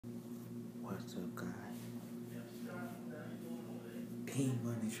What's up, guys? Team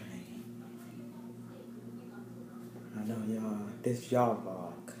Moneytrain. I know y'all, this y'all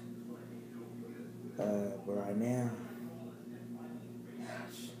vlog. But right now,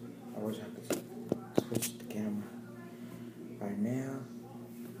 I wish I could switch the camera. Right now,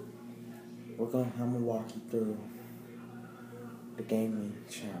 I'm gonna walk you through the gaming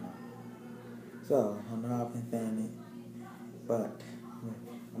channel. So, I know I've been fanning it, but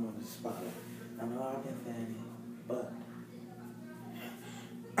I'm on the spotlight. I know I've been fanning it, but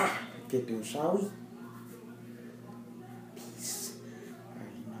get through, shall we? Peace.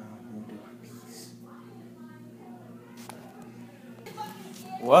 Alright, now I'm gonna do peace.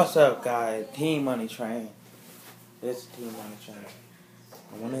 What's up, guys? Team Moneytrain. This is Team Moneytrain.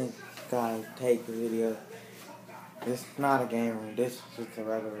 I want to guys take the video. This is not a game room. This is just a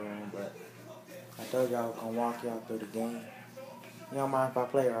regular room, but I told y'all I was gonna walk y'all through the game. You don't mind if I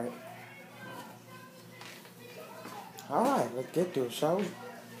play, right? Alright, let's get to it, shall we?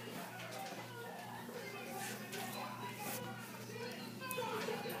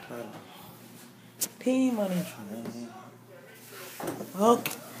 Team Moneytrain.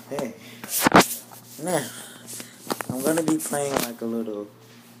 Okay. Now, I'm gonna be playing like a little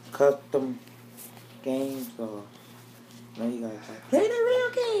custom game, so now you guys like, play the real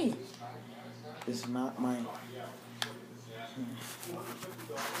game. This is not my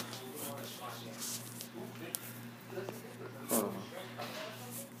Oh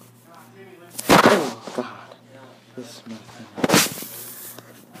God, this is my thing.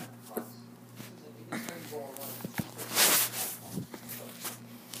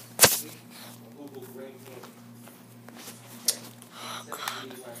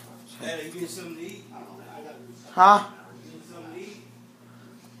 Hey, you get something to eat? Huh? Something to eat?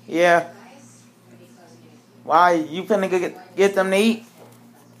 Yeah. Why? You finna go get them to eat?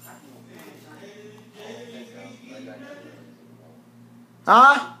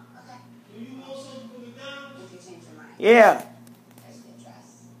 Huh? Yeah.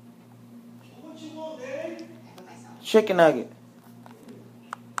 What you want, Daddy? Chicken nugget.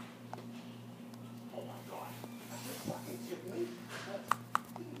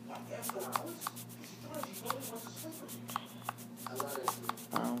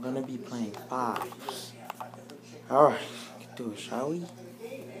 I'm gonna be playing 5. Alright, get to it, shall we?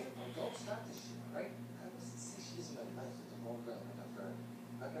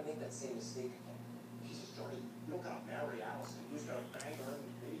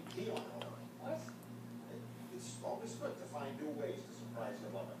 It's always good to find new ways to surprise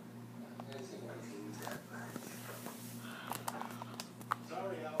your lover.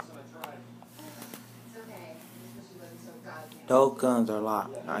 Sorry, Allison, I tried. It's okay. She wasn't so goddamn. Those guns are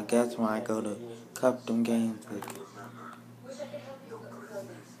locked. I guess when I go to custom games.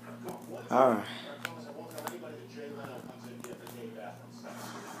 Alright.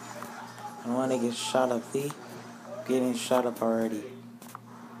 I don't want to get shot up, see? Getting shot up already.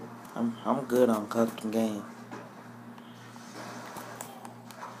 I'm good on custom games.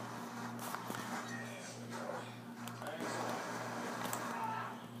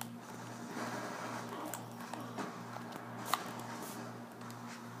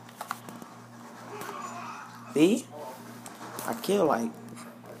 See? I killed like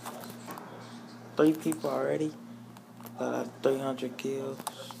 3 people already. So that's 300 kills.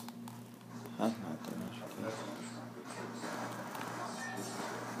 That's not 300 kills.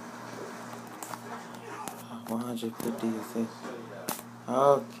 150 assists.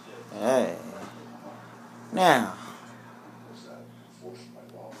 Okay. Now,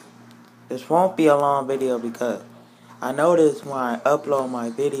 this won't be a long video because I noticed when I upload my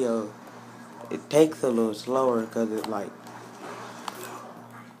video, it takes a little slower because it's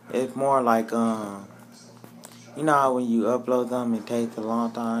more like you know how when you upload them it takes a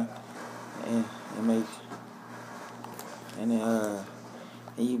long time and it makes and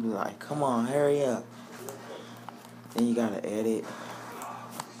you be like, come on, hurry up. Then you gotta edit.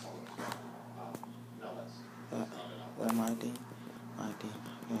 That my team? My team.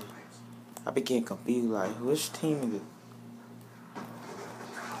 Okay. I be getting confused, like, which team is it?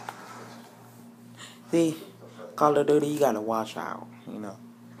 See, Call of Duty, you gotta watch out, you know.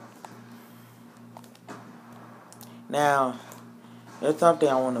 Now, there's something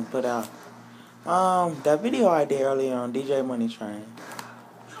I want to put out. That video I did earlier on DJ Moneytrain.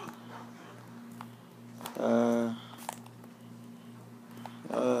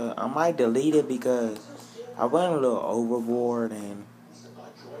 I might delete it because I went a little overboard and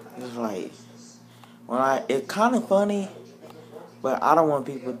it's like it's kind of funny, but I don't want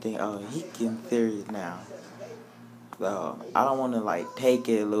people to think, oh, he getting serious now. So I don't want to like take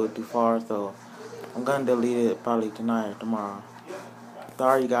it a little too far. So I'm gonna delete it probably tonight or tomorrow.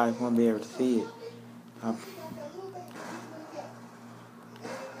 Sorry, you guys won't be able to see it.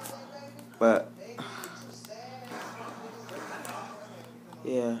 But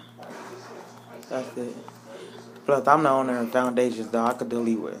yeah, that's it. Plus, I'm the owner of Foundations, though. I could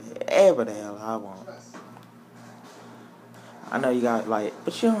delete whatever the hell I want. I know you guys like,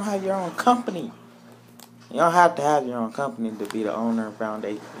 but you don't have your own company. You don't have to have your own company to be the owner of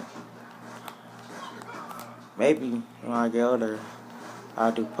Foundation. Maybe when I get older,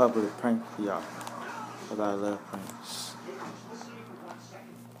 I'll do public pranks for y'all. Because I love pranks.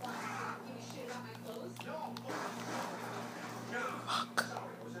 Fuck.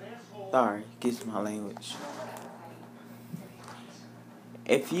 Sorry, excuse my language.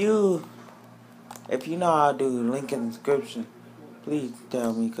 If you know how to do link in the description, please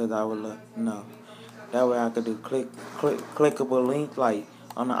tell me because I would love to know. That way I could do clickable links like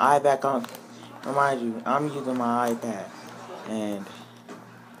on the iPad. Remind you, I'm using my iPad, and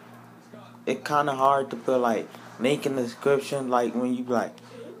it's kind of hard to put like link in the description. Like when you like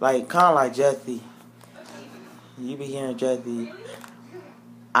kind of like Jesse. You be hearing Jesse.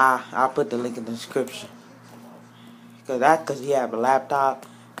 I put the link in the description because he have a laptop.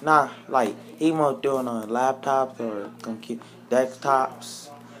 Nah, like he won't do it on laptops or computer desktops.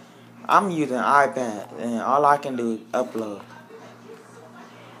 I'm using iPad, and all I can do is upload.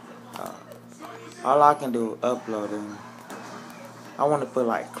 All I can do is upload, and I want to put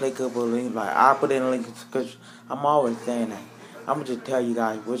like clickable links. Like I put in a link in the description. I'm always saying that. I'm gonna just tell you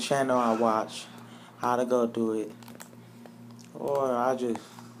guys which channel I watch, how to go to it, or I just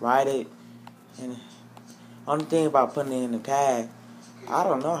write it. And only thing about putting it in the tag, I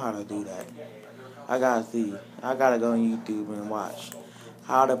don't know how to do that. I gotta see. I gotta go on YouTube and watch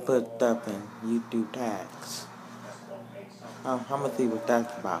how to put stuff in YouTube tags. I'm gonna see what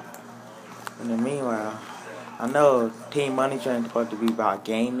that's about. In the meanwhile, I know Team Moneytrain is supposed to be about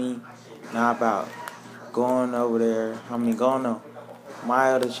gaming, not about going over there. Going on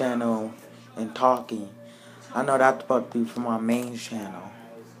my other channel and talking. I know that's supposed to be for my main channel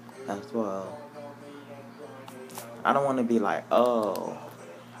as well. I don't want to be like, oh,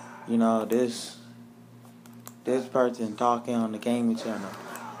 this person talking on the gaming channel,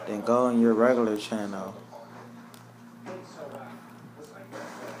 then go on your regular channel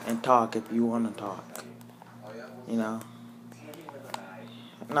and talk if you want to talk. I'm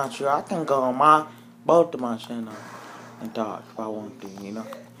not sure. I can go on both of my channels and talk if I want to.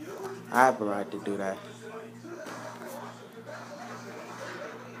 I have a right to do that.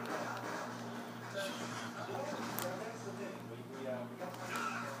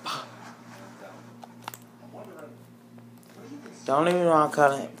 The only reason I'm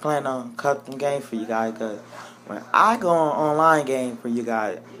playing on custom games for you guys, because when I go on online game for you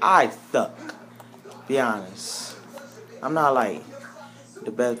guys, I suck. Be honest. I'm not like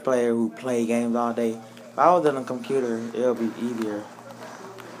the best player who play games all day. If I was on a computer, it'll be easier.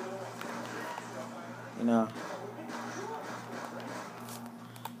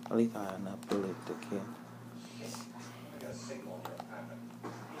 At least I had enough bullets to kill.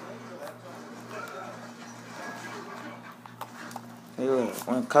 Hey, look,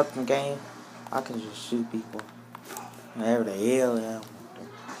 when custom game, I can just shoot people. Whenever the hell I want to.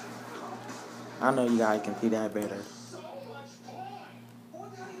 I know you guys can see that better.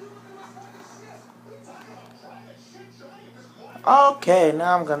 Okay,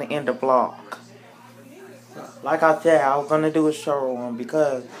 now I'm gonna end the vlog. Like I said, I was gonna do a shorter one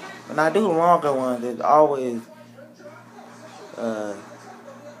because when I do longer ones, it's always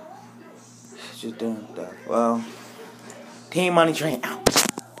just doing stuff. Well, Team Moneytrain out.